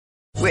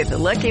With the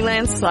Lucky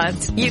Land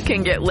Slots, you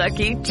can get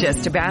lucky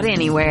just about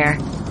anywhere.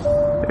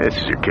 This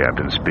is your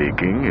captain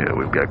speaking.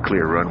 We've got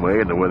clear runway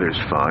and the weather's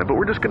fine, but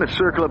we're just going to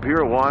circle up here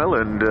a while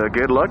and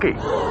get lucky.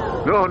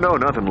 No,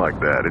 nothing like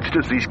that. It's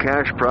just these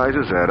cash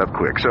prizes add up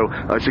quick. So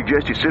I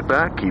suggest you sit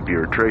back, keep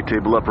your tray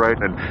table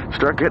upright, and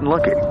start getting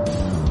lucky.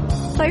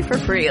 Play for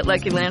free at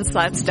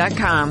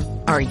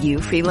LuckyLandSlots.com. Are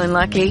you feeling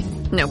lucky?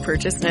 No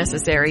purchase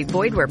necessary.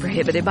 Void where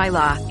prohibited by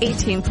law.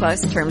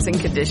 18+ terms and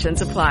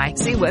conditions apply.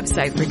 See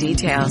website for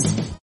details.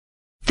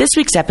 This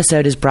week's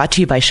episode is brought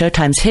to you by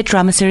Showtime's hit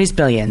drama series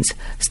Billions,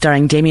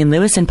 starring Damian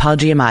Lewis and Paul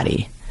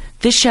Giamatti.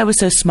 This show is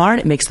so smart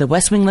it makes The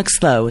West Wing look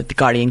slow, The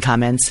Guardian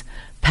comments.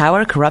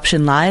 Power,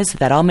 corruption, lies,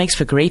 that all makes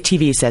for great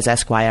TV, says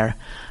Esquire.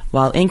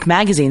 While Inc.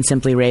 magazine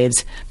simply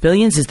raves,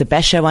 Billions is the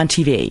best show on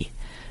TV.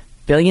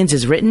 Billions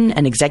is written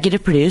and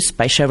executive produced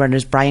by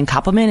showrunners Brian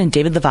Koppelman and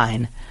David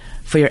Levine.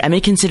 For your Emmy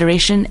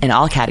consideration in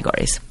all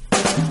categories.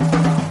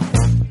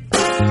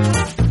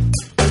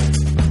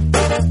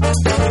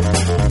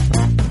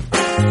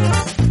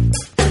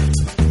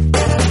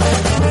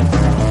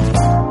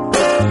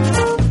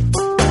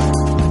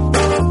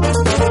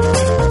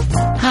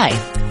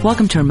 Hi,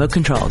 welcome to Remote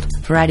Controlled,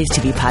 Variety's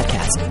TV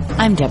podcast.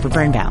 I'm Deborah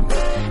Birnbaum.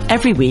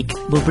 Every week,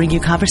 we'll bring you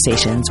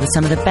conversations with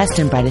some of the best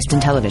and brightest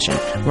in television,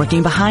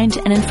 working behind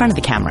and in front of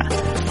the camera.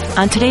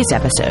 On today's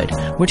episode,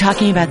 we're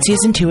talking about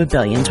Season 2 of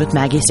Billions with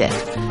Maggie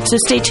Siff, so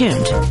stay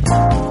tuned.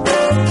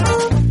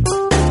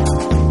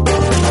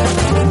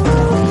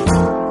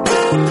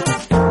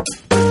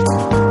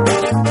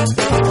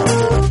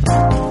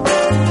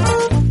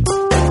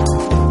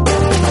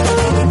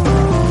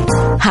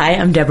 Hi,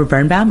 I'm Deborah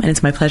Birnbaum, and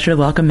it's my pleasure to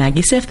welcome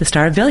Maggie Siff, the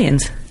star of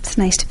Billions. It's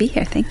nice to be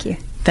here. Thank you.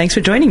 Thanks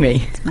for joining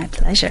me. It's my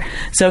pleasure.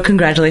 So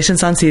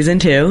congratulations on Season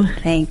 2.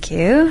 Thank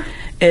you.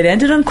 It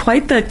ended on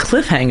quite the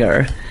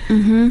cliffhanger.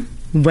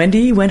 Mm-hmm.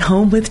 Wendy went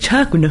home with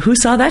Chuck. Who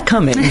saw that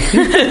coming?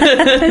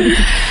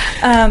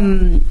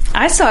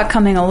 I saw it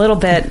coming a little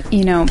bit,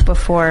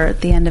 before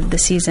the end of the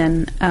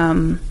season.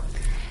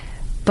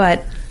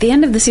 But the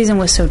end of the season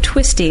was so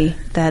twisty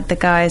that the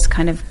guys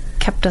kind of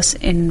kept us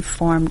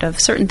informed of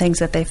certain things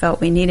that they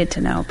felt we needed to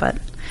know. But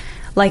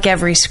like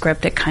every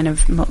script, it kind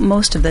of,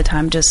 most of the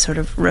time, just sort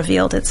of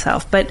revealed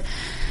itself. But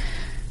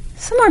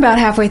somewhere about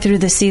halfway through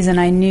the season,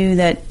 I knew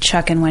that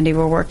Chuck and Wendy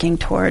were working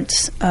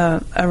towards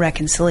a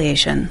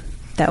reconciliation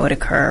that would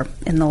occur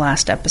in the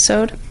last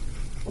episode.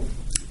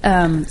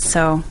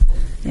 So,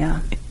 yeah.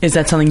 Is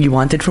that something you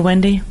wanted for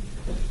Wendy?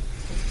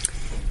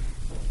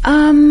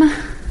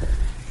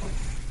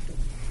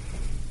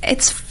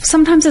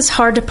 Sometimes it's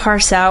hard to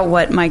parse out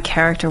what my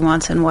character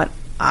wants and what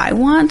I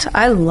want.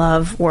 I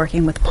love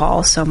working with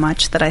Paul so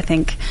much that I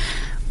think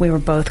we were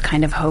both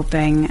kind of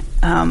hoping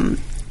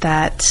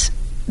that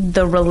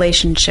the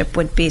relationship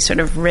would be sort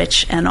of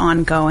rich and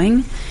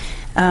ongoing.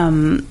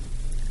 I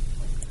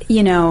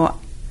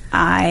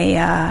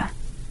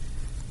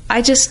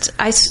guess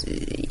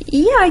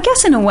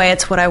in a way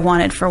it's what I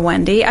wanted for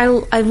Wendy.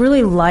 I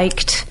really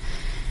liked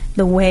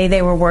the way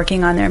they were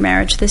working on their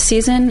marriage this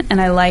season, and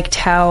I liked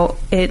how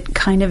it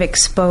kind of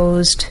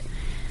exposed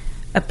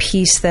a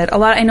piece that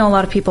I know a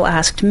lot of people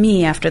asked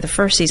me after the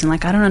first season,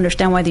 like, I don't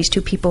understand why these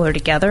two people are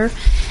together.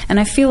 And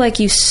I feel like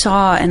you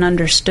saw and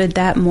understood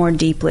that more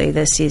deeply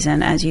this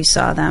season as you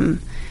saw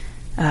them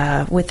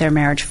with their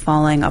marriage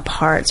falling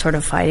apart, sort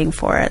of fighting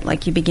for it.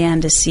 Like, you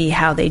began to see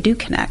how they do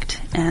connect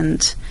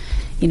and,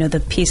 the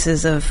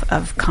pieces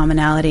of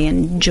commonality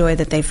and joy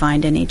that they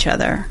find in each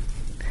other.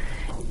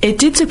 It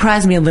did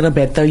surprise me a little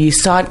bit, though you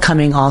saw it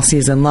coming all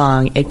season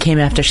long. It came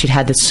after she'd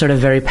had this sort of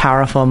very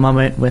powerful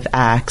moment with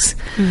Axe.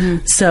 Mm-hmm.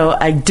 So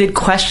I did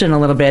question a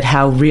little bit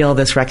how real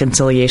this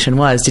reconciliation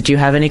was. Did you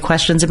have any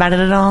questions about it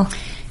at all?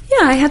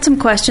 Yeah, I had some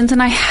questions,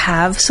 and I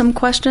have some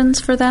questions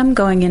for them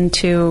going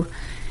into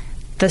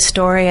the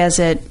story as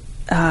it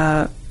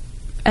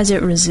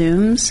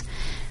resumes.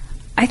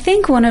 I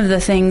think one of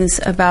the things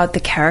about the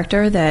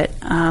character that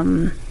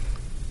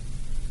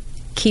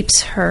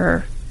keeps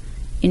her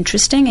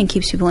interesting and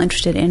keeps people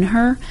interested in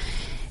her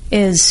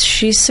is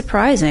she's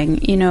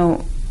surprising. You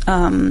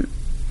don't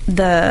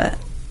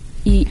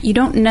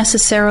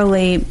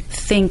necessarily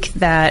think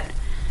that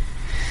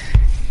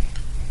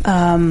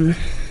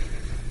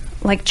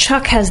like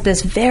Chuck has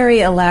this very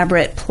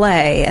elaborate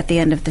play at the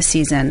end of the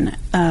season,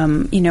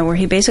 where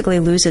he basically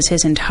loses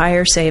his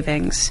entire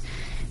savings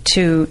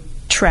to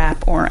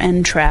trap or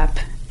entrap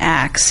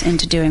Axe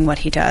into doing what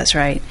he does,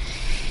 right?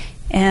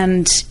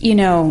 And,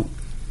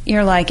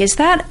 you're like, is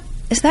that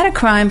a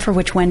crime for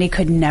which Wendy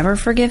could never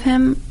forgive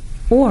him?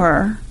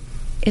 Or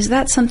is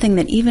that something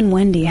that even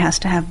Wendy has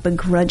to have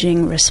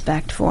begrudging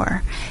respect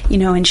for?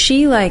 And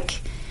she,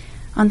 like,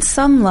 on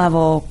some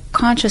level,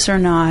 conscious or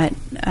not,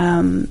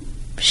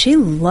 she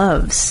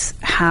loves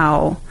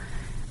how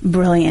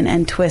brilliant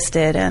and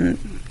twisted and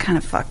kind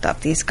of fucked up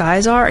these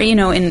guys are,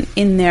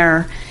 in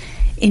their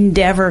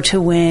endeavor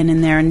to win, in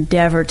their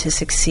endeavor to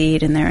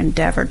succeed, in their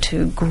endeavor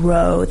to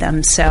grow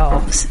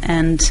themselves.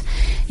 And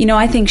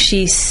I think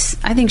she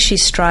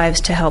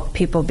strives to help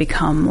people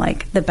become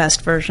like the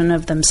best version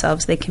of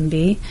themselves they can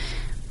be.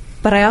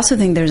 But I also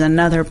think there's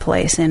another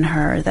place in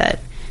her that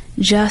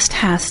just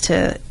has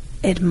to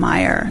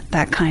admire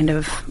that kind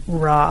of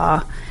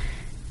raw,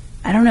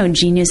 I don't know,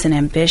 genius and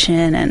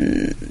ambition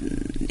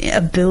and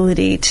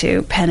ability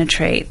to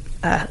penetrate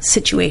a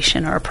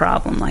situation or a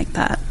problem like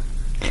that.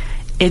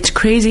 It's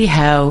crazy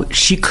how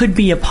she could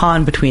be a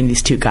pawn between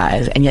these two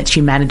guys, and yet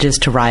she manages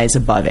to rise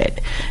above it.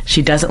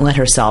 She doesn't let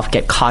herself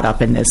get caught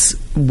up in this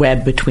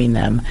web between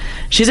them.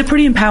 She's a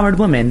pretty empowered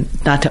woman,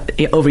 not to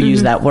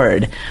overuse that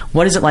word.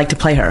 What is it like to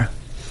play her?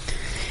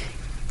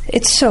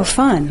 It's so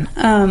fun.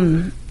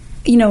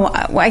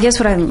 I guess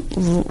what I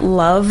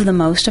love the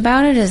most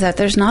about it is that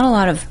there's not a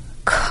lot of...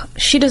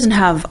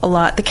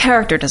 the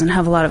character doesn't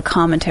have a lot of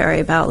commentary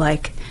about,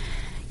 like,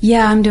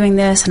 yeah, I'm doing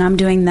this and I'm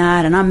doing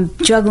that and I'm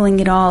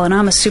juggling it all and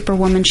I'm a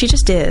superwoman. She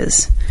just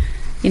is.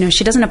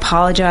 She doesn't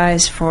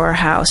apologize for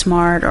how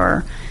smart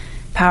or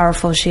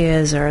powerful she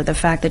is or the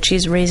fact that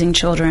she's raising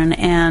children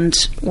and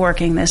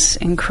working this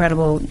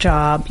incredible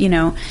job.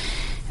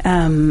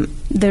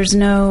 There's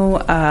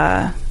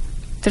no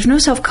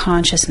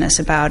self-consciousness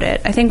about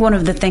it. I think one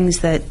of the things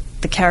that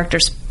the character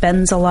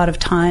spends a lot of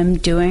time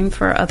doing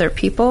for other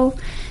people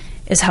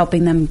is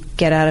helping them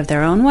get out of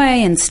their own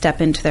way and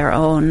step into their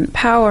own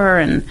power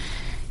and,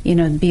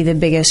 be the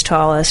biggest,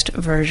 tallest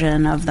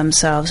version of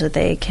themselves that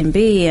they can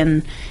be.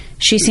 And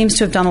she seems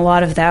to have done a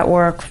lot of that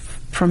work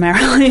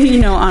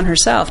primarily, on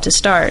herself to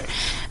start.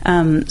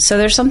 So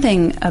there's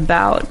something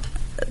about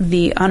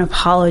the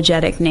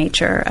unapologetic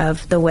nature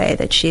of the way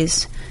that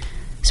she's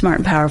smart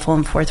and powerful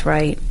and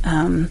forthright.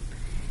 And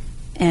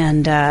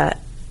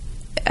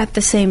at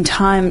the same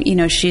time,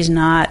 she's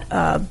not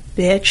a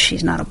bitch.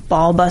 She's not a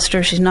ball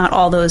buster. She's not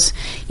all those,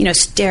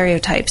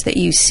 stereotypes that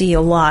you see a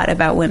lot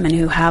about women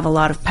who have a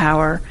lot of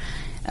power.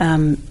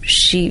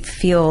 She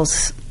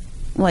feels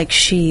like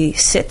she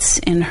sits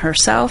in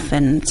herself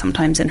and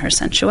sometimes in her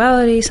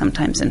sensuality,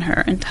 sometimes in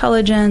her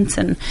intelligence.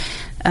 And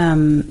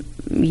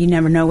you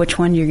never know which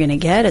one you're going to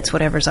get. It's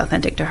whatever's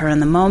authentic to her in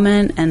the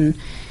moment. And,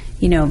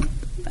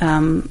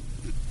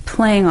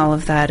 playing all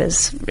of that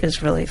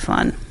is really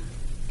fun.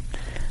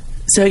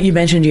 So you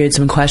mentioned you had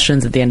some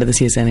questions at the end of the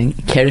season.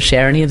 Care to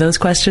share any of those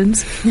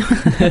questions?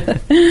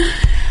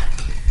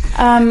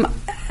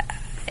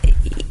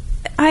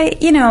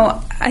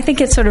 I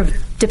think it sort of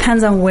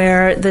depends on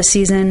where the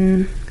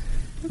season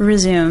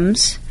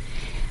resumes.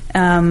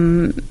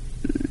 Some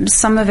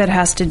of it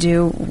has to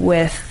do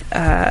with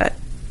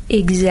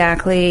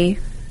exactly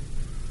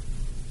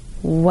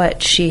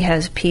what she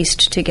has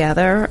pieced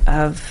together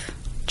of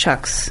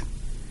Chuck's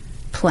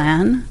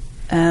plan.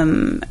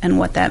 And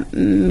what that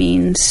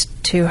means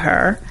to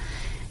her.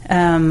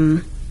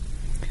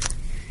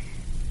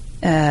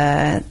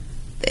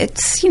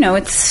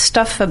 It's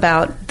stuff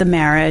about the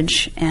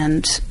marriage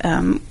and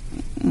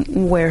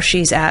where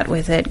she's at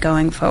with it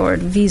going forward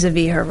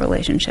vis-a-vis her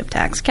relationship to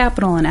Axe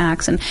Capital and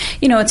Axe. And,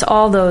 it's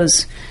all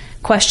those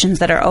questions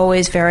that are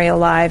always very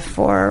alive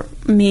for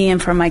me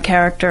and for my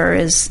character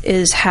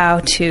is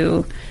how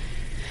to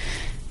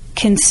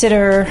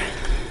consider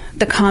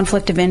the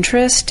conflict of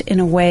interest in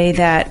a way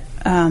that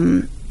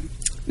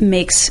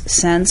makes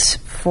sense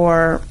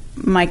for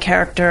my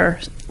character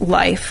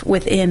life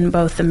within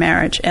both the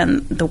marriage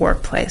and the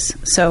workplace.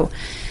 So,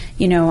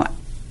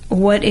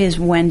 what is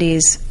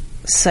Wendy's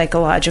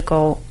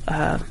psychological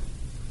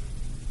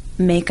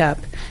makeup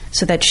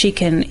so that she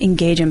can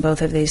engage in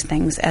both of these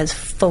things as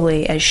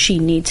fully as she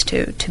needs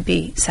to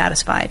be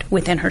satisfied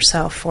within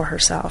herself for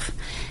herself?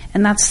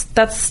 And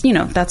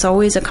that's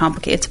always a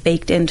complicated. It's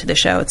baked into the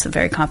show. It's a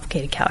very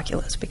complicated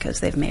calculus because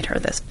they've made her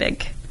this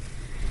big,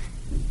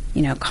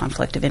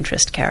 conflict of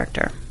interest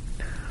character.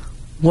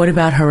 What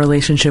about her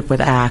relationship with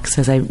Axe?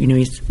 As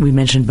we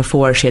mentioned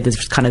before, she had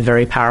this kind of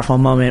very powerful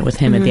moment with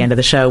him at the end of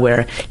the show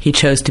where he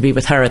chose to be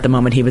with her at the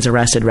moment he was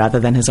arrested rather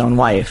than his own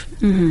wife.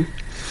 Mm-hmm.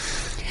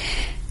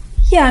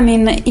 Yeah,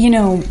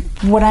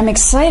 what I'm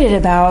excited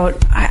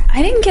about,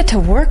 I didn't get to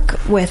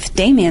work with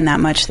Damien that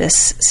much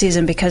this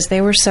season because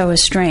they were so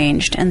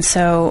estranged. And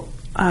so,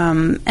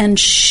 and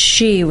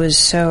she was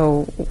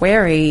so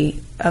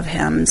wary of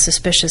him and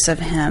suspicious of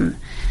him.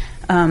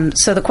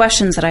 So the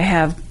questions that I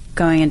have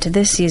going into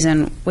this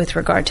season with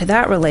regard to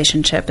that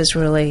relationship is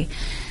really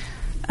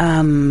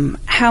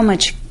how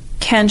much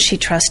can she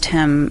trust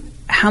him?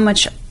 How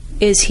much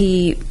is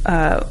he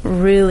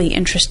really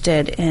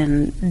interested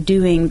in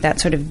doing that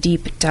sort of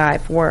deep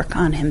dive work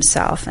on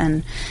himself?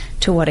 And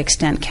to what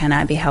extent can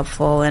I be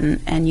helpful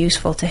and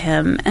useful to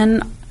him?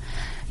 And,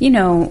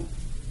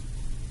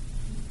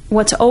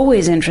 what's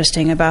always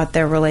interesting about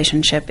their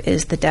relationship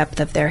is the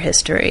depth of their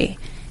history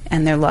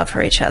and their love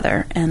for each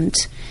other. And,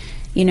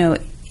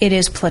 it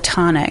is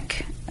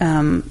platonic,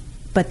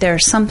 but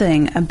there's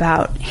something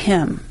about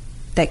him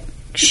that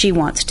she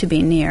wants to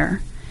be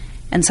near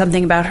and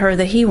something about her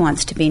that he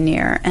wants to be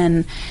near.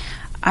 And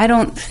I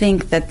don't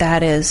think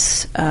that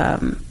is...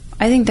 I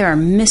think there are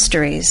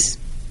mysteries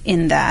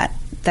in that,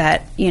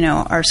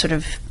 are sort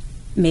of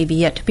maybe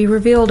yet to be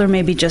revealed or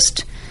maybe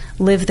just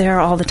live there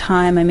all the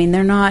time.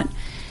 They're not...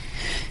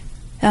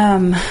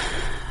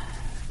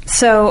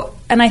 So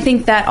I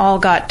think that all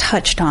got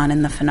touched on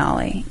in the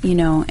finale,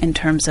 in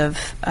terms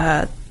of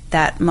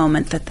that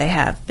moment that they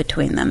have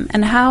between them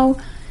and how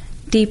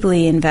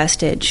deeply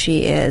invested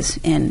she is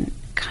in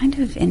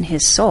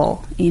his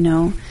soul,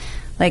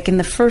 Like in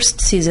the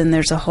first season,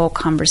 there's a whole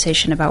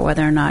conversation about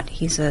whether or not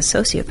he's a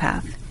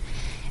sociopath.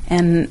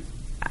 And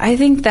I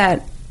think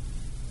that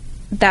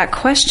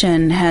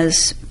question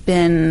has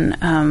been,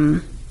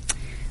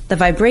 the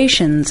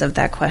vibrations of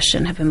that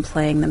question have been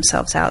playing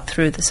themselves out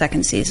through the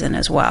second season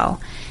as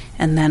well.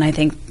 And then I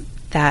think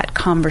that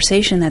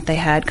conversation that they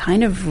had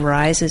kind of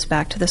rises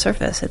back to the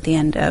surface at the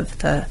end of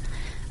the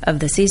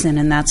season,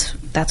 and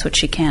that's what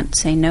she can't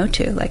say no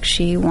to. Like,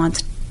 she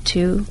wants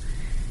to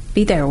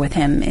be there with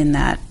him in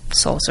that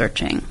soul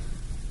searching.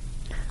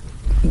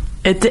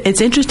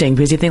 It's interesting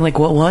because you think, like,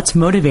 what's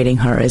motivating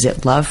her? Is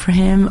it love for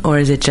him, or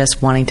is it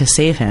just wanting to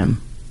save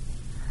him?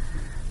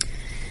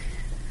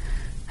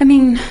 I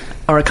mean,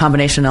 or a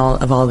combination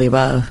of all of the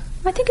above.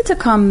 I think it's a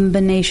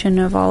combination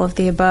of all of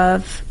the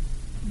above,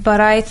 but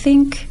I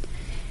think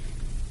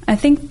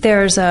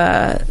there's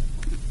the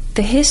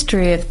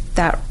history of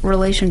that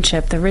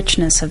relationship, the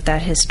richness of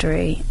that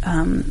history.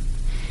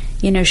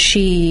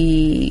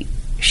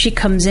 She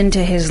comes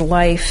into his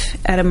life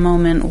at a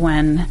moment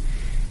when,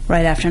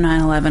 right after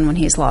 9/11, when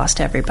he's lost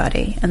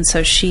everybody. And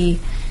so she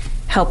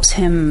helps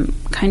him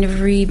kind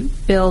of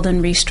rebuild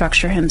and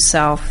restructure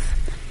himself.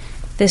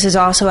 This is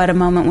also at a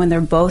moment when they're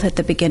both at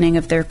the beginning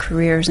of their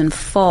careers and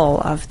full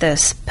of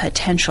this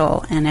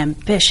potential and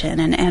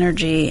ambition and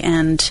energy.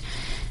 And,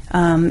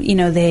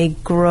 they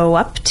grow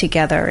up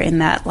together in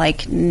that,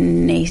 like,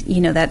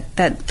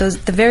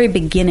 the very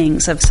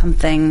beginnings of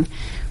something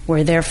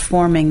where they're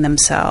forming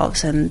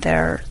themselves, and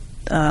they're,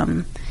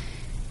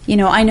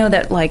 I know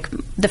that, like,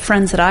 the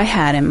friends that I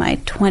had in my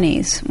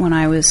 20s when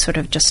I was sort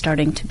of just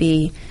starting to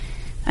be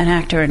an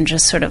actor and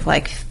just sort of,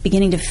 like,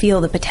 beginning to feel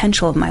the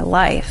potential of my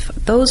life,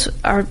 those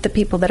are the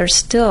people that are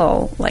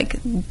still, like,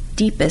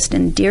 deepest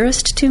and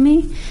dearest to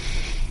me.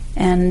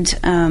 And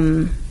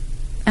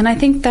I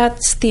think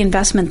that's the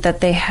investment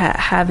that they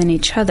have in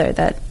each other,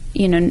 that,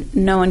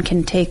 no one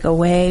can take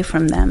away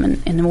from them,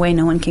 and in a way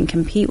no one can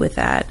compete with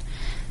that.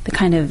 The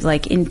kind of,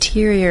 like,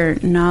 interior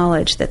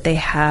knowledge that they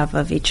have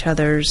of each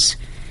other's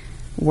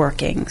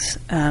workings.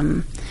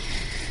 And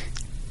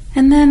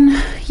then,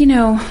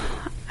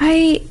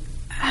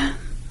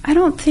 I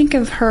don't think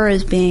of her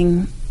as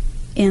being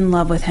in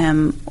love with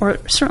him, or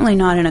certainly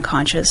not in a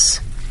conscious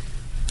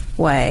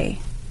way.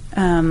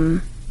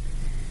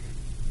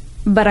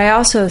 But I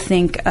also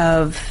think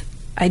of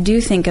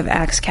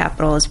Axe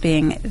Capital as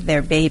being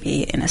their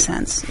baby, in a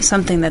sense,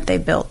 something that they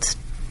built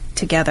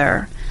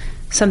together,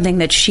 something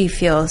that she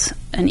feels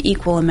an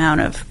equal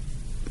amount of,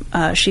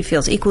 she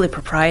feels equally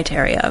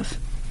proprietary of.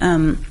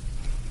 And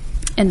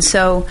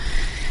so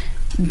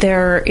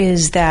there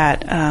is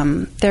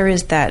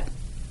that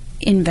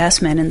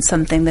investment in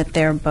something that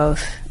they're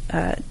both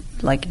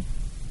like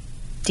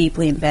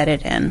deeply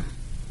embedded in.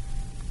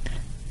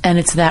 And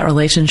it's that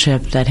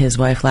relationship that his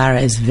wife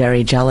Lara is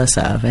very jealous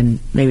of, and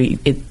maybe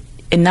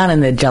and not in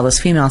the jealous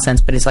female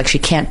sense, but it's like she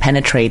can't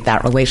penetrate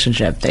that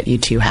relationship that you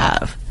two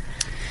have.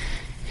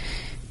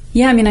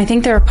 Yeah, I mean, I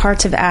think there are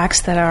parts of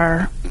Axe that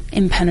are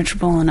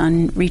impenetrable and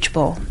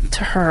unreachable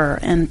to her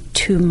and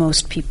to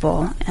most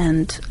people.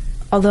 And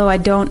although I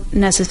don't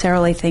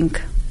necessarily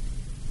think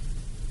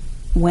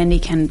Wendy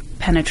can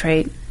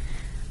penetrate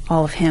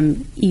all of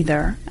him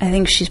either, I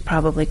think she's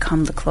probably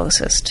come the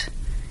closest.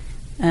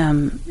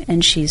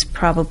 And she's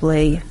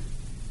probably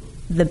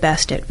the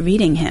best at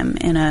reading him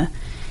in a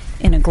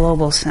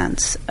global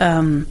sense.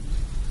 And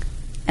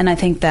I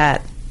think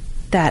that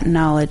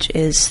knowledge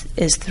is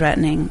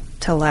threatening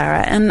to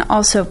Lara, and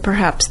also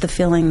perhaps the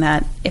feeling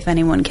that if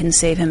anyone can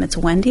save him, it's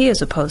Wendy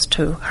as opposed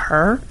to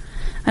her.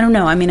 I don't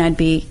know. I mean, I'd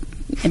be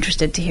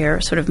interested to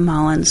hear sort of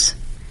Mullen's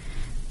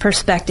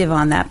perspective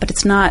on that, but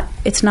it's not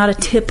a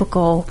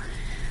typical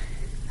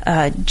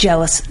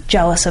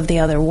jealous of the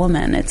other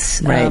woman.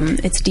 It's right.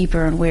 It's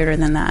deeper and weirder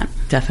than that.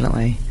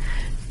 Definitely.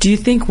 Do you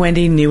think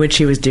Wendy knew what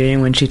she was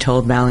doing when she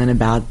told Malin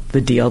about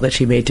the deal that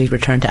she made to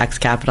return to Axe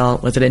Capital?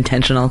 Was it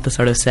intentional to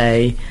sort of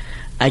say,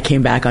 I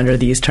came back under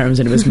these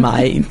terms and it was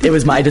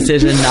my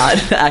decision,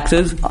 not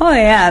Axe's? Oh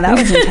yeah, that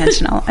was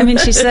intentional. I mean,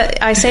 she said,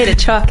 I say to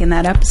Chuck in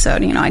that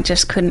episode, I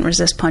just couldn't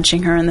resist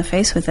punching her in the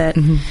face with it.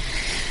 Mm-hmm.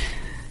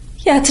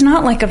 Yeah, it's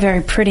not like a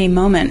very pretty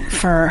moment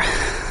for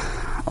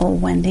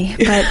old Wendy,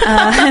 but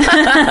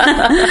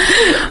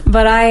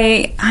but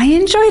I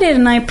enjoyed it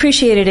and I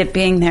appreciated it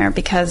being there,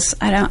 because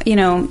I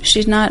don't,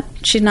 she's not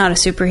a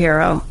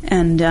superhero,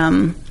 and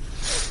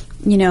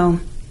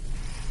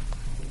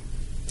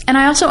and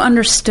I also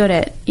understood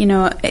it.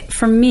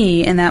 For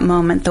me, in that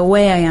moment, the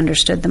way I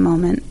understood the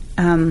moment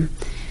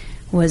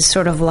was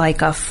sort of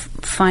like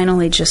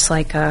finally just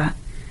like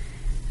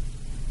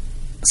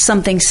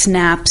something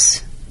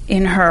snaps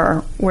in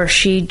her where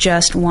she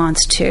just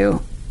wants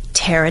to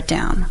tear it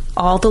down.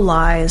 All the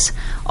lies,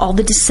 all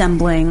the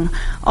dissembling,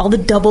 all the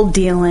double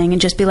dealing,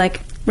 and just be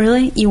like,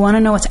 really? You want to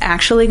know what's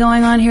actually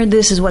going on here?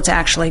 This is what's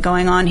actually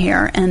going on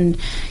here. And,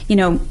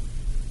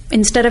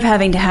 instead of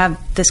having to have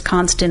this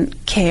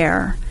constant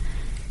care,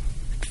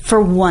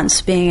 for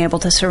once being able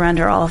to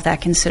surrender all of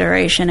that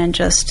consideration and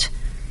just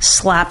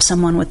slap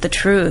someone with the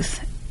truth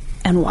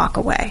and walk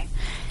away.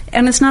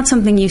 And it's not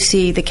something you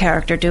see the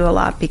character do a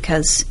lot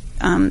because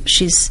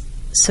she's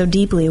so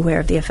deeply aware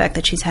of the effect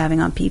that she's having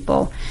on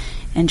people.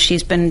 And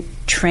she's been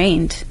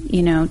trained,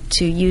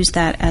 to use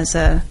that as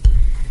a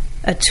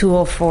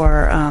tool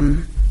for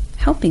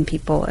helping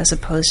people as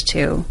opposed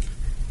to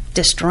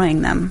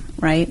destroying them,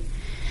 right?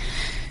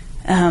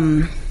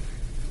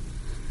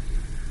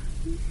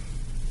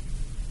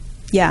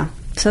 Yeah.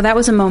 So that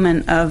was a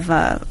moment of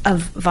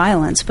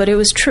violence, but it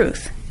was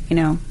truth,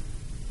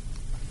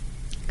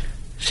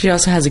 She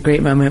also has a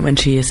great moment when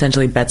she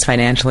essentially bets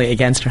financially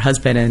against her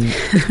husband and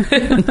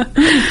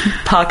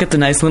pockets a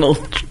nice little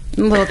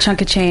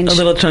chunk of change. A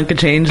little chunk of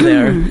change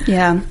there.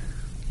 Yeah.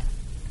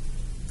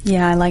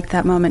 Yeah, I like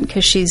that moment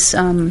because she's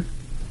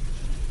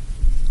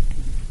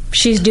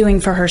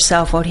doing for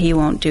herself what he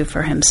won't do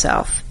for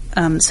himself.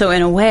 So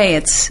in a way,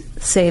 it's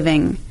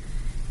saving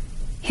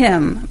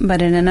him,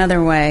 but in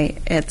another way,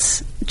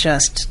 it's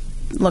just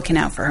looking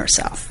out for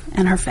herself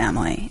and her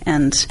family.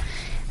 And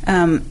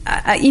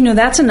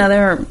that's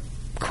another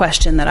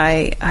question that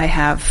I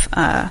have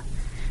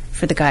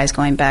for the guys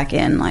going back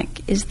in.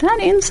 Like, is that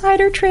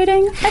insider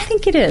trading? I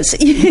think it is. It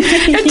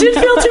did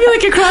feel to me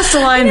like you crossed the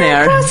line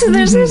there.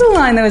 There's a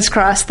line that was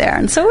crossed there.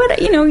 And so,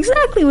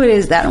 exactly what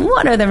is that? And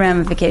what are the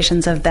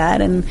ramifications of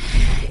that? And,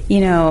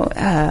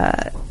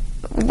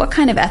 what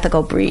kind of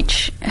ethical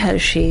breach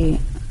has she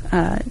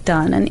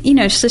done?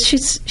 And, so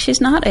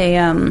she's not a...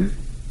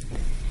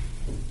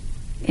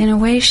 in a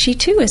way, she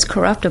too is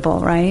corruptible,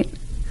 right?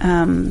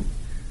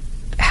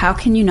 How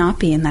can you not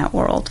be in that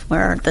world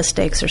where the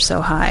stakes are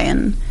so high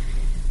and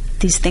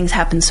these things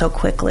happen so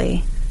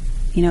quickly?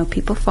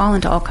 People fall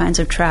into all kinds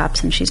of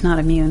traps, and she's not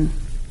immune.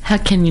 How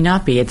can you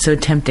not be? It's so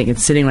tempting.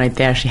 It's sitting right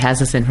there. She has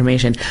this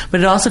information. But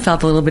it also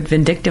felt a little bit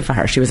vindictive for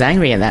her. She was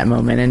angry in that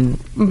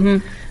moment,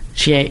 and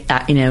she,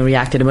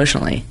 reacted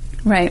emotionally.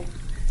 Right.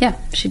 Yeah,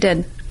 she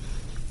did.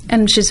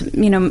 And she's,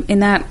 in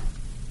that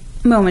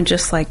moment,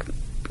 just like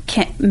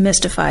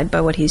mystified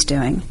by what he's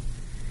doing.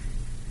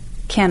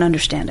 Can't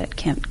understand it.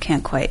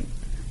 Can't quite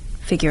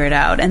figure it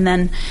out. And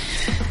then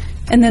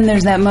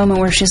there's that moment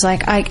where she's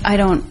like, I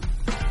don't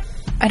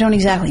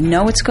exactly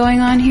know what's going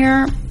on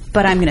here,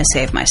 but I'm going to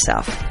save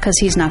myself because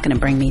he's not going to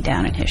bring me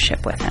down in his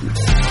ship with him.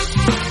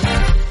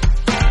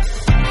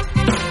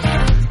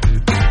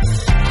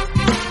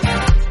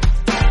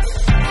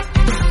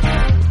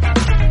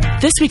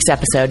 This week's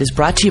episode is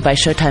brought to you by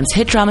Showtime's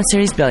hit drama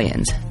series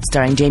Billions,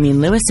 starring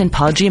Damian Lewis and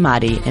Paul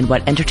Giamatti in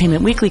what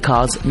Entertainment Weekly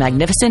calls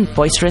magnificent,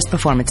 boisterous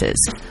performances.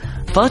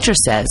 Vulture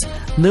says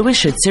Lewis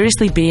should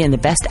seriously be in the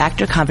Best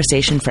Actor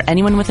conversation for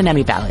anyone with an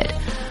Emmy ballot,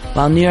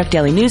 while New York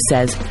Daily News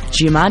says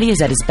Giamatti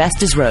is at his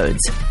best as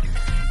Rhodes.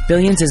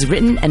 Billions is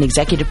written and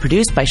executive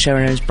produced by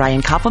showrunners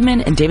Brian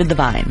Koppelman and David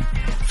Levine.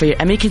 For your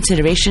Emmy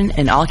consideration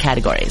in all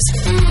categories.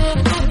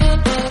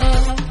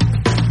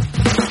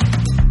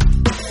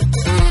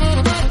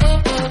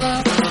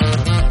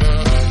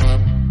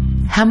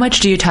 How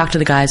much do you talk to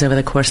the guys over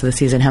the course of the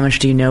season? How much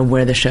do you know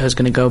where the show is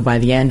going to go by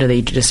the end, or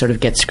they just sort of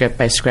get script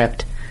by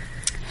script?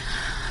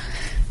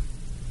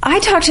 I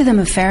talk to them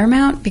a fair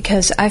amount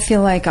because I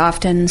feel like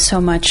often so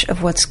much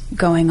of what's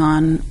going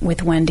on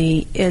with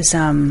Wendy is,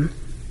 I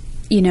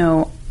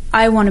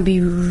want to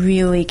be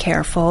really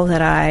careful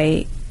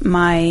that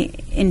my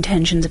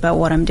intentions about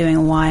what I'm doing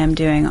and why I'm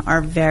doing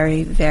are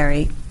very,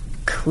 very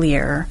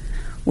clear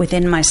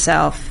within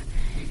myself,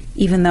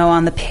 even though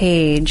on the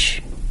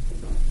page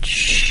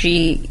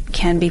she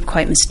can be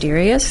quite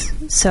mysterious.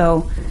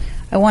 So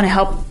I want to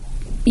help,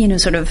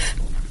 sort of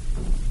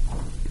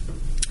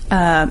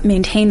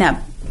maintain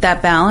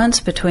that balance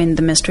between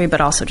the mystery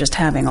but also just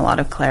having a lot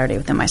of clarity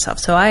within myself.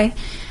 So I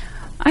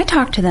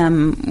talk to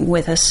them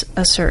with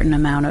a certain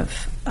amount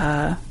of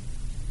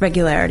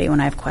regularity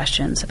when I have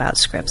questions about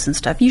scripts and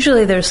stuff.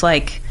 Usually there's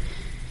I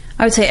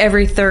would say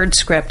every third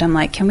script I'm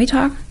like, can we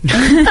talk?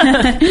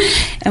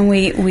 And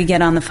we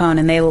get on the phone,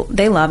 and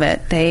they love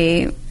it.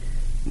 They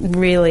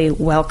really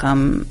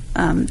welcome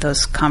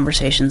those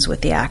conversations with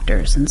the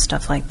actors and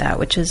stuff like that,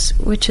 which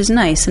is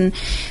nice. And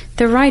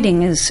their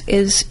writing is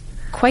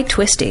quite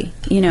twisty,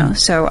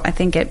 So I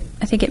think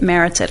it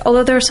merits it.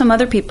 Although there are some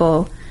other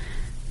people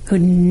who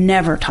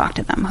never talk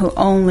to them, who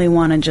only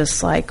want to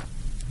just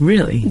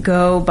really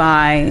go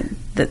by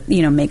the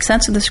make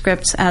sense of the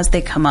scripts as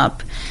they come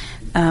up.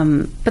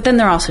 But then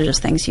there are also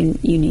just things you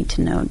need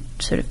to know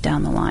sort of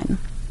down the line.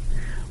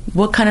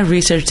 What kind of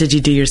research did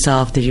you do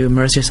yourself? Did you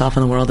immerse yourself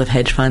in the world of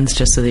hedge funds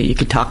just so that you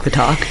could talk the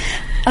talk?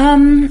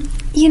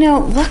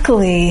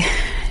 Luckily,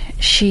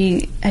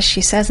 as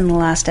she says in the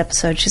last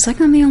episode, she's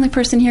like, I'm the only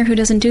person here who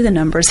doesn't do the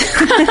numbers.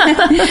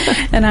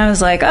 And I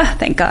was like, oh,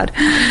 thank God.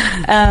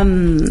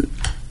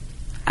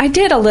 I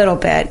did a little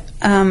bit.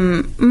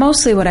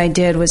 Mostly what I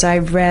did was I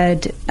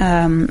read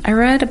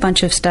a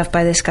bunch of stuff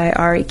by this guy,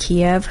 Ari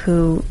Kiev,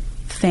 who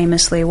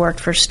famously worked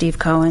for Steve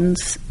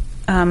Cohen's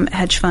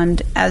hedge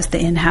fund as the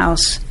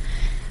in-house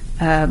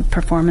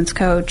performance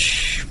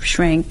coach,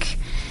 shrink,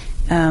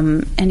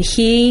 and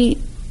he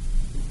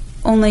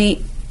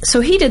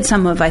did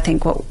some of, I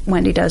think, what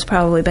Wendy does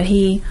probably, but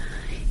he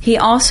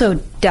also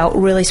dealt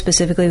really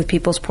specifically with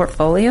people's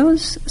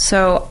portfolios.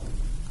 So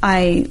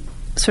I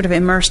sort of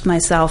immersed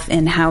myself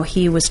in how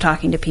he was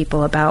talking to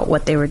people about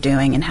what they were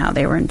doing and how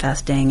they were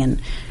investing,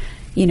 and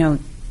the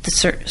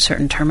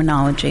certain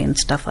terminology and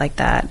stuff like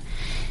that.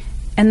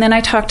 And then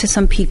I talked to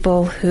some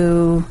people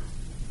who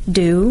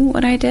do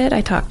what I did.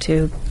 I talked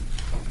to,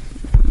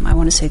 I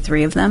want to say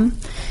 3 of them,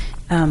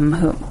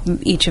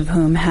 each of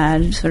whom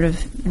had sort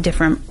of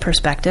different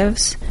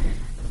perspectives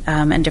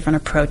and different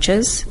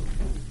approaches.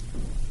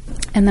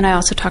 And then I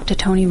also talked to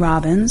Tony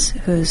Robbins,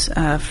 who's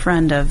a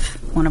friend of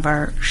one of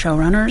our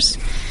showrunners,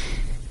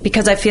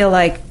 because I feel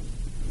like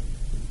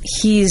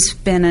he's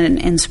been an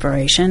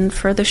inspiration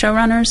for the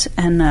showrunners,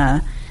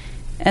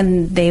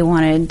 and they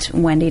wanted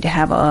Wendy to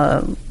have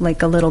a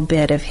little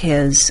bit of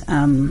his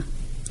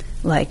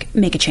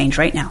make a change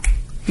right now,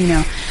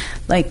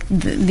 like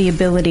the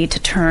ability to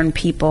turn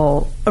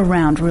people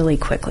around really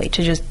quickly,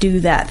 to just do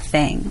that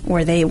thing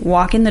where they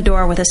walk in the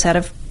door with a set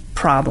of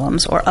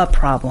problems or a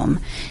problem,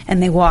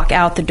 and they walk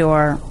out the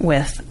door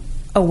with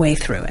a way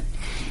through it.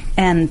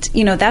 And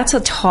that's a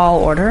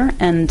tall order,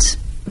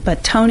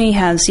 but Tony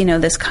has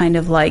this kind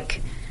of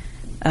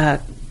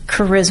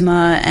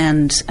charisma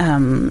and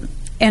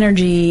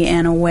energy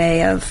and a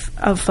way of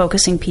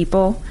focusing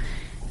people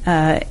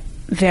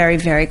very,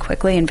 very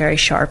quickly and very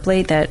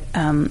sharply that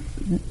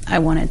I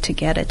wanted to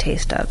get a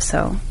taste of.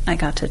 So I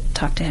got to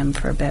talk to him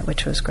for a bit,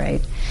 which was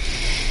great.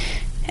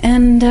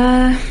 And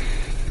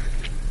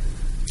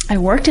I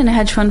worked in a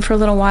hedge fund for a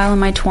little while in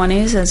my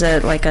 20s as a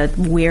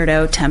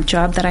weirdo temp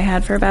job that I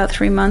had for about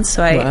 3 months.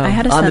 So I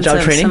had a sense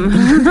of some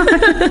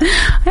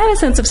I had a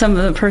sense of some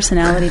of the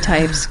personality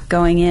types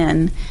going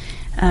in.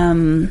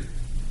 And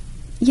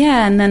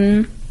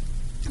then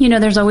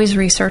there's always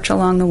research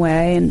along the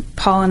way, and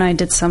Paul and I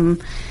did some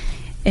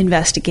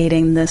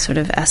investigating the sort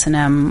of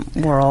S&M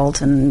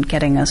world and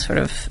getting a sort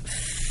of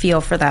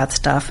feel for that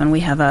stuff, and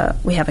we have a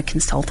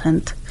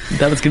consultant.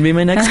 That was going to be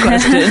my next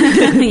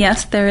question.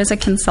 Yes, there is a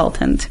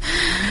consultant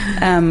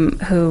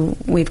who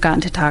we've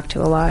gotten to talk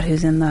to a lot,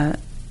 who's in the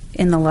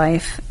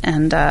life,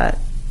 and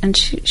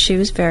she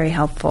was very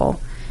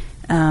helpful.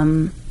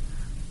 I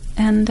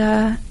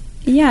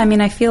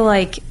feel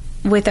like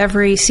with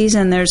every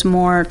season there's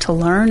more to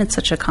learn. It's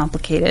such a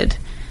complicated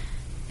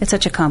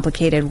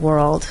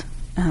world.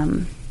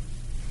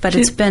 But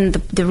it's been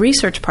the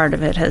research part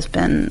of it has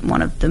been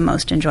one of the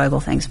most enjoyable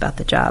things about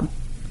the job.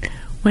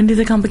 Wendy's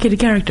a complicated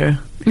character.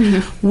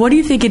 Mm-hmm. What do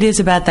you think it is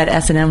about that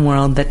S&M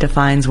world that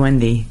defines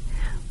Wendy?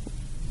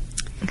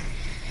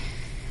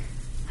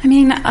 I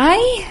mean,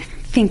 I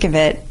think of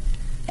it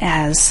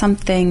as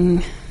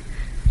something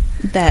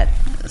that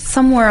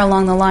somewhere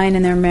along the line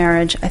in their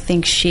marriage, I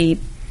think she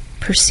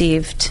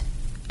perceived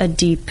a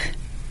deep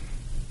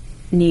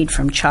need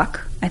from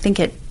Chuck. I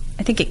think it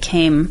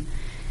came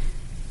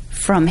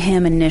from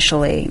him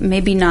initially.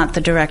 Maybe not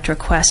the direct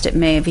request. It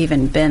may have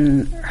even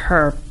been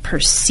her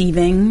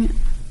perceiving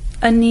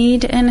a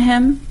need in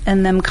him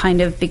and them kind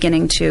of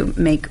beginning to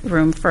make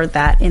room for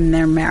that in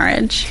their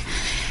marriage.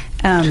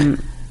 And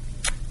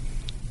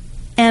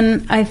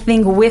I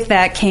think with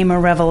that came a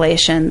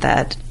revelation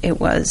that it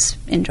was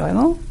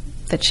enjoyable,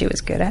 that she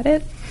was good at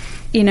it,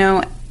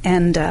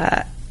 and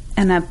a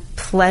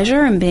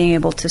pleasure in being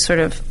able to sort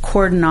of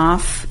cordon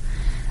off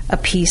a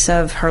piece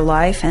of her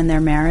life and their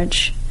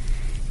marriage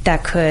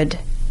that could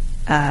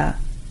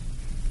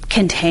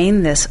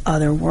contain this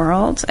other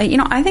world.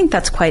 I think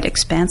that's quite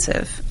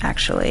expansive,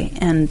 actually,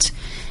 and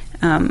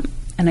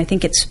I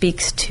think it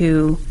speaks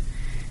to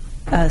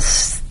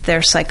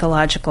their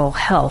psychological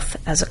health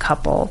as a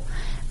couple,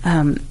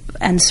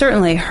 and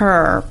certainly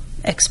her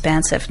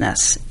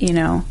expansiveness.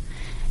 I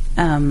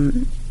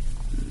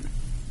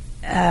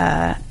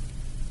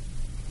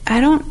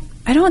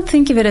don't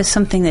think of it as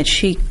something that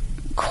she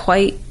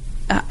quite.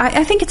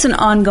 I think it's an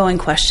ongoing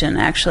question,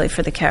 actually,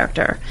 for the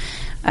character.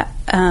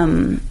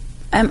 I'm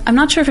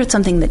not sure if it's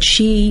something that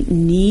she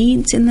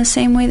needs in the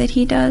same way that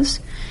he does,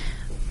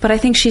 but I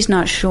think she's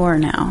not sure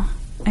now.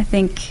 I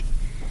think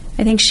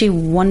she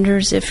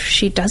wonders if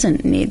she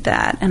doesn't need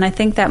that, and I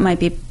think that might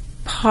be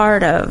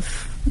part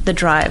of the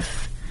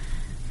drive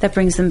that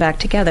brings them back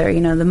together.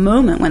 The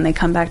moment when they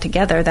come back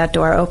together, that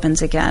door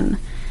opens again,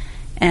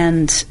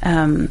 and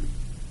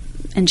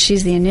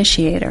she's the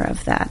initiator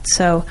of that.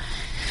 So.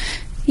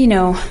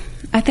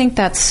 I think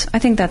that's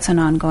an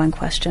ongoing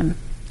question.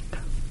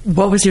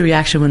 What was your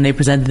reaction when they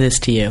presented this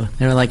to you?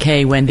 They were like,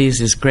 "Hey, Wendy's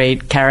this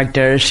great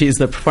character. She's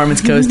the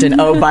performance coach, and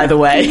oh, by the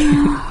way."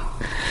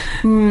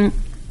 Well,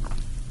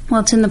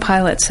 it's in the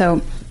pilot,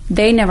 so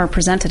they never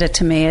presented it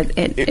to me.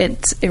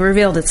 It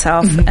revealed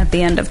itself at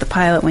the end of the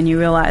pilot when you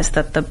realize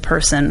that the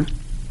person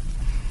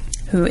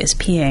who is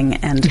peeing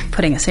and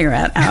putting a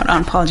cigarette out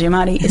on Paul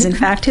Giamatti is in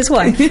fact his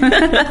wife.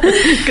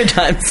 Good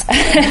times.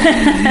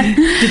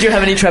 Did you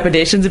have any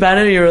trepidations about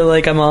it, or you were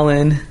like, I'm all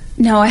in?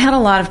 No, I had a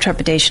lot of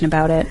trepidation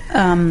about it.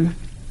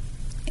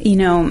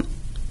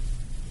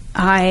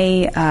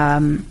 I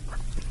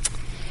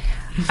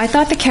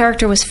thought the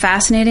character was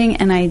fascinating,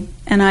 and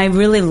I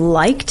really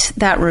liked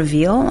that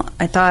reveal.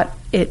 I thought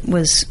it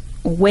was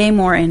way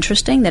more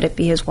interesting that it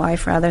be his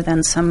wife rather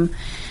than some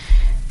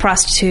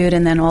prostitute,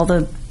 and then all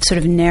the sort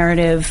of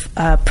narrative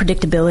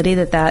predictability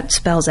that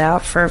spells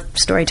out for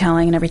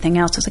storytelling and everything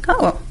else. I was like,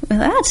 oh, well,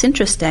 that's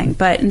interesting.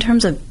 But in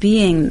terms of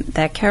being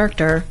that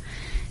character,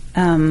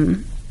 I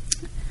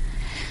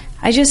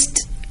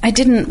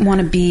didn't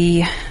want to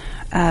be.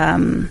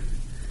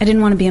 I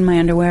didn't want to be in my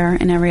underwear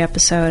in every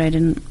episode. I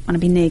didn't want to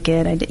be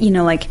naked.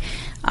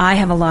 I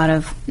have a lot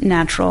of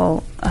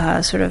natural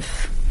sort of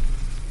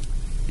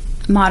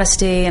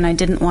modesty, and I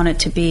didn't want it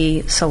to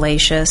be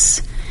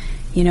salacious.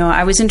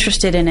 I was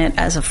interested in it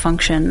as a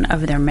function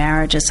of their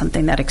marriage, as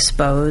something that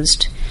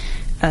exposed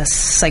a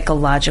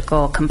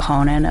psychological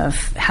component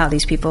of how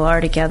these people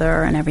are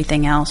together and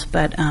everything else.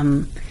 But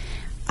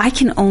I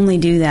can only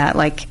do that.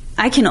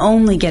 I can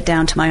only get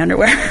down to my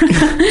underwear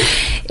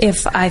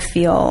if I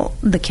feel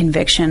the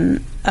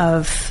conviction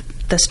of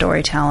the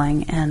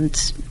storytelling and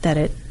that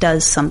it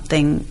does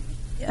something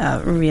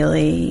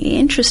really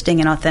interesting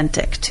and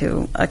authentic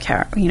to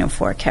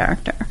for a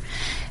character.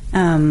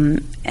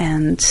 And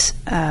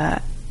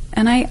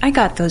I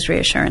got those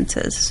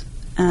reassurances.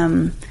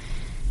 And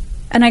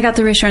I got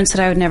the reassurance that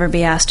I would never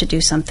be asked to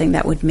do something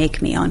that would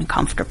make me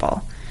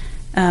uncomfortable,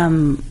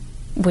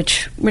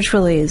 which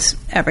really is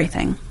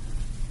everything.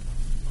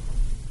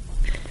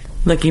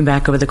 Looking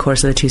back over the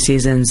course of the 2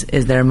 seasons,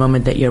 is there a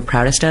moment that you're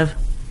proudest of?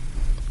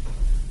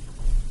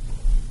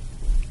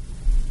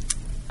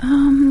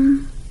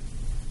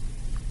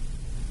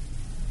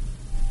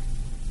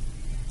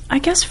 I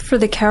guess for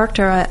the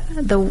character,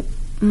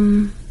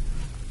 I'm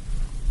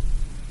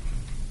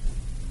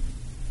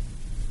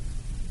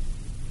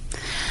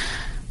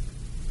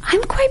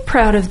quite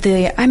proud of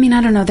I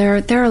don't know.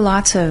 There are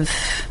lots of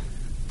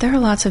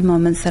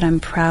moments that I'm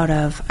proud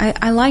of.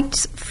 I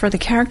liked, for the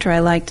character, I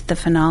liked the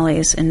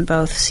finales in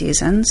both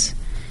seasons.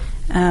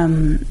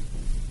 I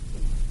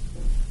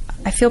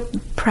feel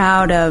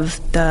proud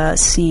of the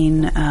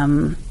scene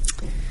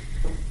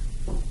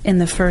in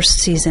the first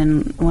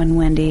season when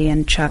Wendy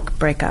and Chuck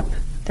break up.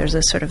 There's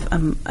a sort of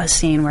a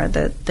scene where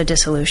the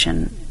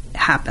dissolution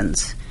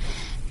happens.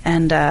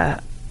 And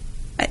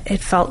it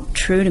felt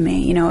true to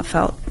me. It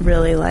felt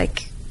really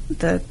like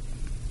the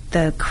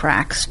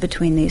cracks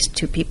between these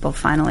two people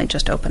finally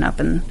just open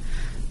up and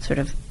sort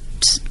of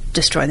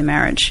destroy the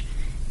marriage.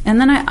 And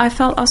then I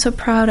felt also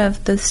proud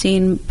of the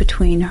scene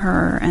between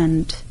her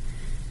and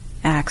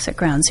Axe at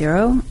Ground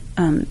Zero.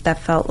 That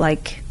felt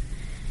like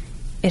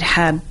it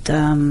had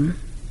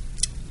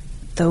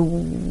the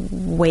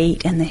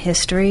weight and the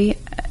history.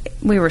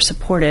 We were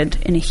supported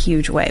in a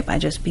huge way by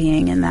just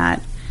being in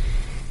that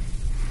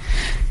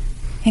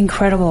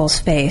incredible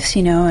space,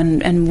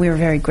 and we were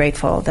very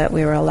grateful that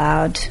we were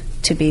allowed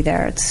to be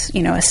there. It's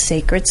a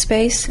sacred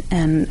space,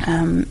 and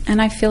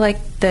I feel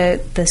like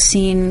the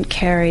scene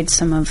carried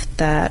some of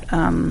that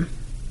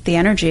the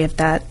energy of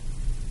that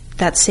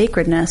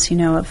sacredness,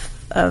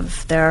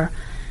 of their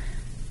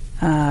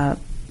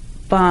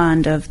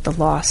bond, of the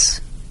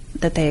loss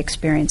that they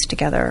experienced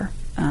together,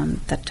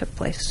 that took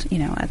place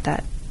at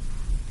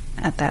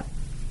that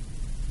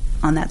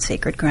on that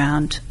sacred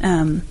ground,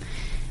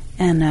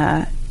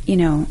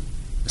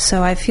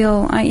 so I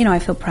feel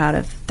proud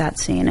of that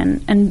scene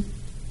and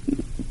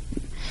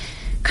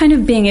kind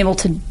of being able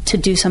to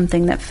do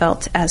something that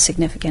felt as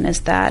significant as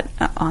that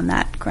on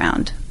that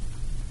ground.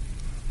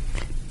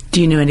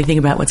 Do you know anything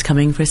about what's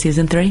coming for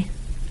season 3?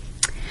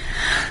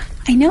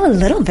 I know a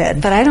little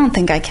bit, but I don't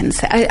think I can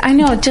say. I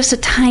know just a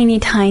tiny,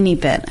 tiny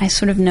bit. I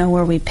sort of know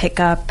where we pick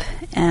up,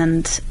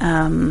 and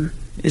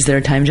is there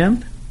a time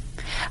jump?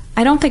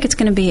 I don't think it's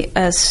going to be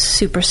a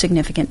super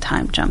significant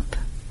time jump.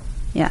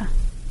 Yeah,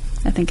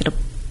 I think it'll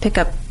pick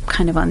up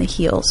kind of on the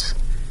heels.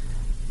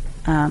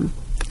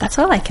 That's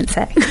all I can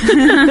say.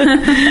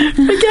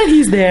 Forget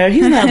he's there.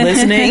 He's not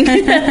listening.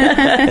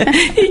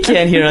 He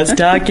can't hear us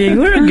talking.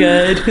 We're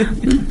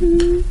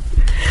good.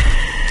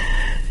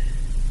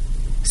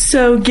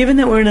 So, given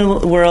that we're in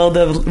a world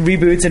of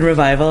reboots and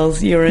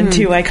revivals, you're in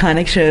 2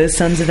 iconic shows,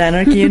 Sons of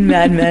Anarchy and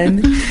Mad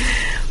Men.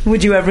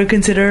 Would you ever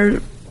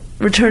consider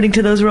returning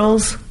to those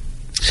roles?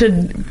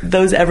 Should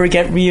those ever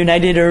get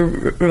reunited or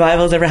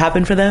revivals ever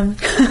happen for them?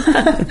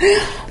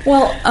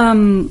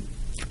 Well,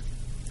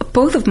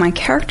 both of my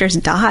characters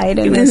died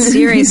in this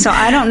series, so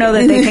I don't know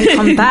that they can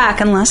come back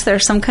unless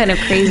there's some kind of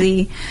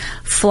crazy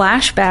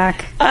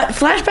flashback.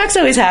 Flashbacks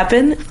always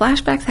happen.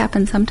 Flashbacks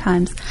happen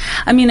sometimes.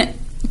 I mean,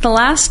 the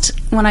last,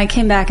 when I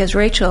came back as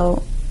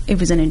Rachel, it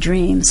was in a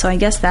dream, so I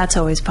guess that's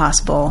always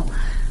possible.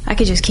 I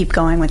could just keep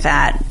going with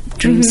that.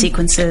 Dream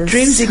sequences.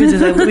 Dream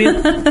sequences.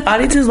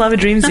 Audiences love a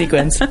dream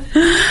sequence.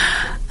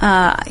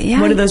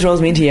 Yeah. What do those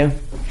roles mean to you?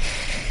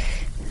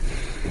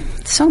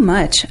 So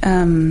much.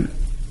 I'm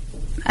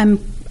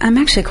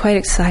actually quite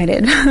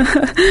excited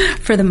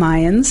for the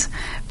Mayans,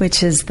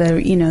 which is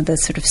the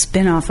sort of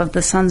spin-off of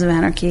the Sons of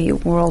Anarchy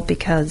world,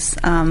 because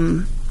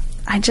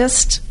I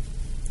just,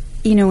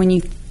 when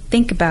you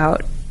think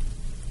about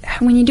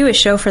when you do a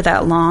show for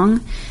that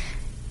long,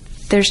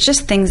 there's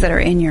just things that are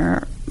in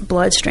your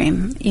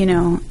bloodstream, you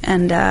know,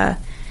 and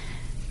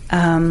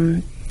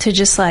to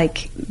just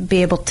like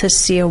be able to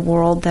see a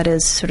world that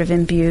is sort of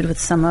imbued with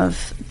some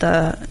of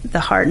the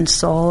heart and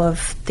soul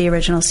of the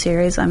original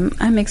series,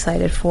 I'm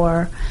excited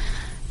for.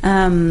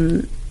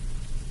 And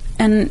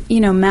you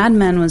know, Mad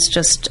Men was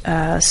just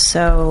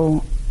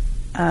so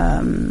I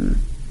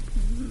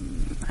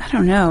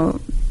don't know,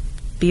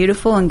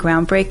 beautiful and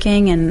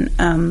groundbreaking,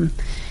 and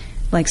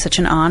like such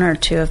an honor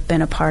to have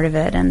been a part of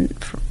it, and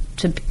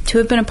to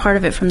have been a part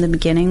of it from the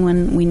beginning,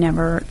 when we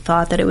never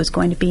thought that it was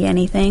going to be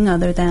anything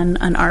other than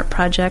an art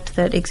project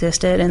that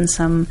existed in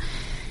some,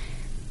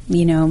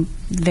 you know,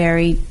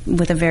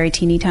 with a very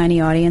teeny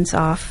tiny audience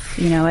off,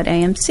 you know, at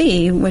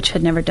AMC, which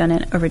had never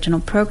done original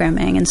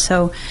programming. And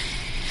so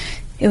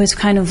it was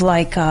kind of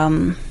like,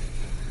 I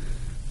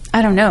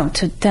don't know,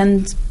 to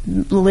then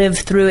live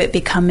through it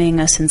becoming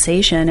a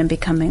sensation and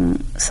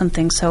becoming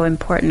something so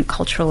important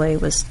culturally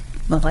was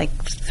like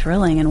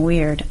thrilling and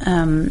weird.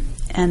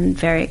 And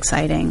very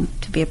exciting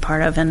to be a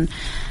part of. And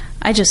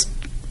I just,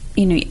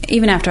 you know,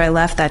 even after I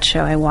left that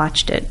show, I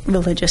watched it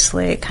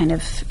religiously.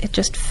 It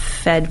just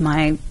fed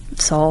my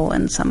soul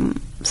in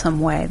some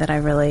way that I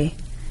really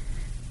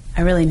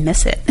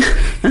miss it.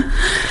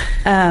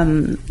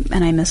 And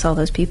I miss all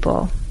those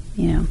people,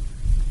 you know.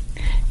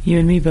 You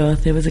and me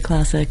both. It was a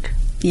classic.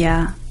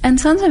 Yeah. And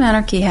Sons of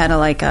Anarchy had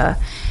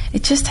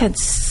it just had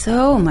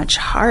so much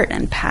heart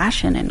and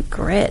passion and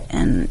grit,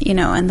 and, you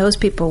know, and those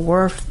people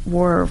were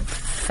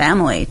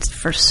family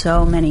for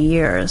so many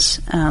years.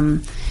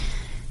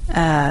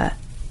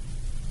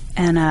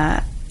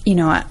 You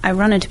know, I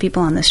run into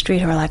people on the street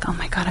who are like, "Oh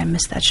my God, I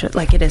miss that show."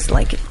 Like, it is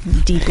like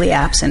deeply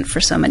absent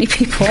for so many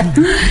people,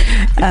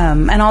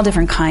 and all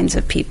different kinds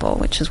of people,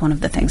 which is one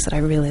of the things that I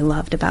really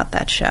loved about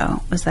that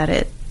show, was that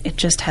it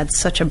just had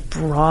such a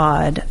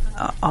broad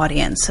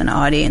audience and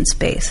audience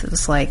base. It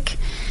was like,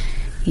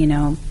 you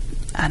know,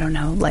 I don't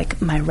know,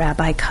 like my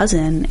rabbi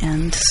cousin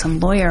and some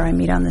lawyer I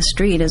meet on the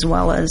street, as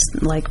well as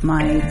like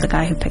the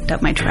guy who picked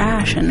up my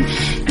trash. And,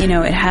 you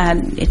know,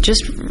 it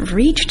just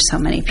reached so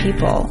many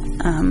people.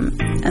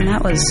 And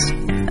that was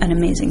an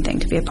amazing thing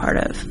to be a part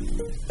of.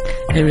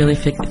 It really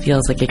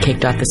feels like it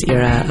kicked off this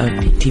era of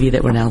TV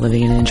that we're now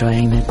living and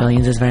enjoying, that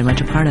Billions is very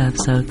much a part of.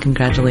 So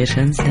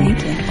congratulations.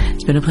 Thank you.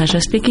 It's been a pleasure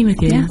speaking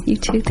with you. Yeah, you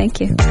too. Thank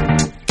you.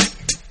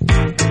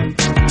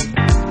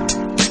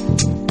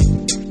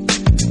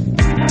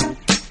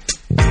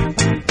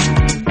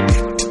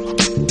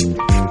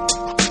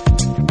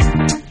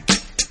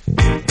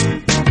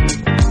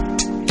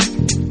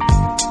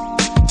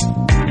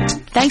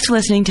 Thanks for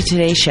listening to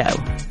today's show.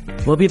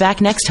 We'll be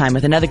back next time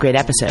with another great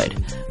episode.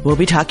 We'll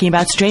be talking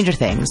about Stranger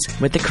Things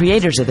with the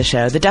creators of the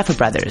show, the Duffer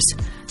Brothers.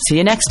 See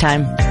you next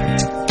time.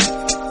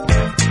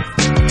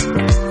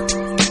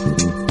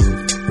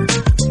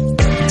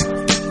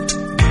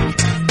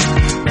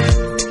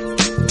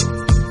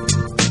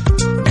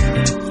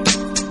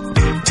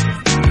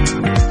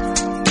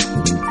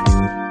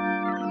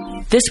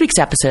 This week's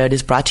episode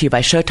is brought to you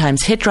by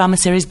Showtime's hit drama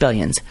series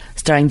Billions,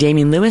 starring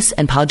Damian Lewis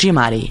and Paul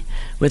Giamatti,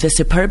 with a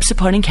superb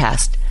supporting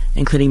cast,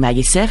 including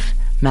Maggie Siff,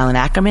 Malin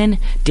Ackerman,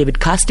 David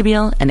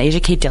Costabile, and Asia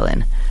Kate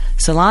Dillon.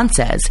 Salon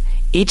says,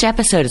 each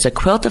episode is a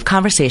quilt of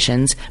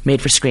conversations made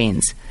for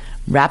screens,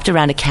 wrapped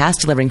around a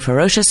cast delivering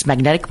ferocious,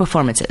 magnetic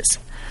performances.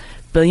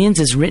 Billions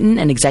is written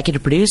and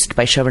executive produced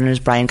by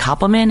showrunners Brian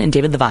Koppelman and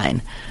David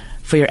Levine,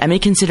 for your Emmy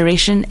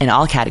consideration in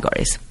all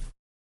categories.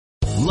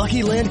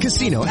 Lucky Land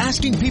Casino,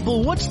 asking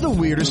people, what's the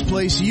weirdest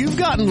place you've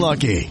gotten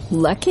lucky?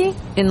 Lucky?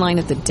 In line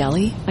at the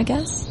deli, I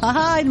guess?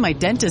 Aha, in my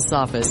dentist's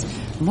office.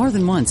 More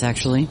than once,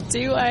 actually.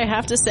 Do I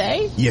have to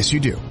say? Yes, you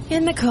do.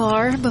 In the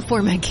car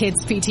before my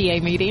kids'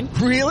 PTA meeting.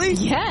 Really?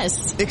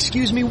 Yes.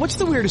 Excuse me, what's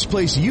the weirdest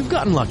place you've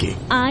gotten lucky?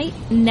 I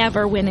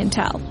never win and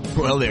tell.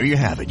 Well, there you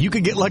have it. You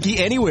can get lucky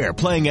anywhere,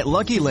 playing at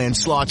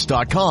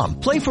LuckyLandSlots.com.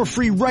 Play for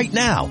free right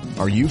now.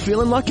 Are you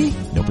feeling lucky?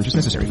 No purchase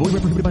necessary. Void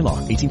where prohibited by law.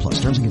 18+.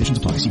 Terms and conditions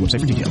apply. See website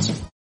for details.